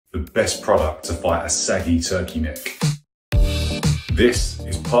the best product to fight a saggy turkey neck. This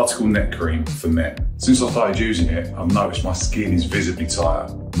is Particle Neck Cream for men. Since I started using it, I've noticed my skin is visibly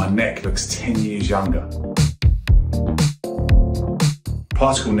tighter. My neck looks 10 years younger.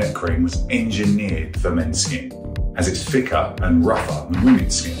 Particle Neck Cream was engineered for men's skin, as it's thicker and rougher than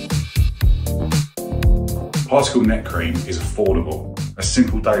women's skin. Particle Neck Cream is affordable, a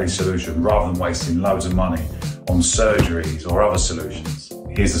simple daily solution rather than wasting loads of money on surgeries or other solutions.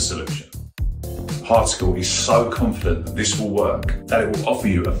 Here's the solution. Particle is so confident that this will work that it will offer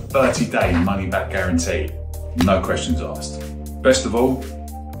you a 30-day money-back guarantee, no questions asked. Best of all,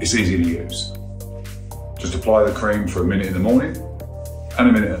 it's easy to use. Just apply the cream for a minute in the morning and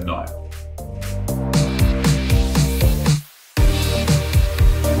a minute at night.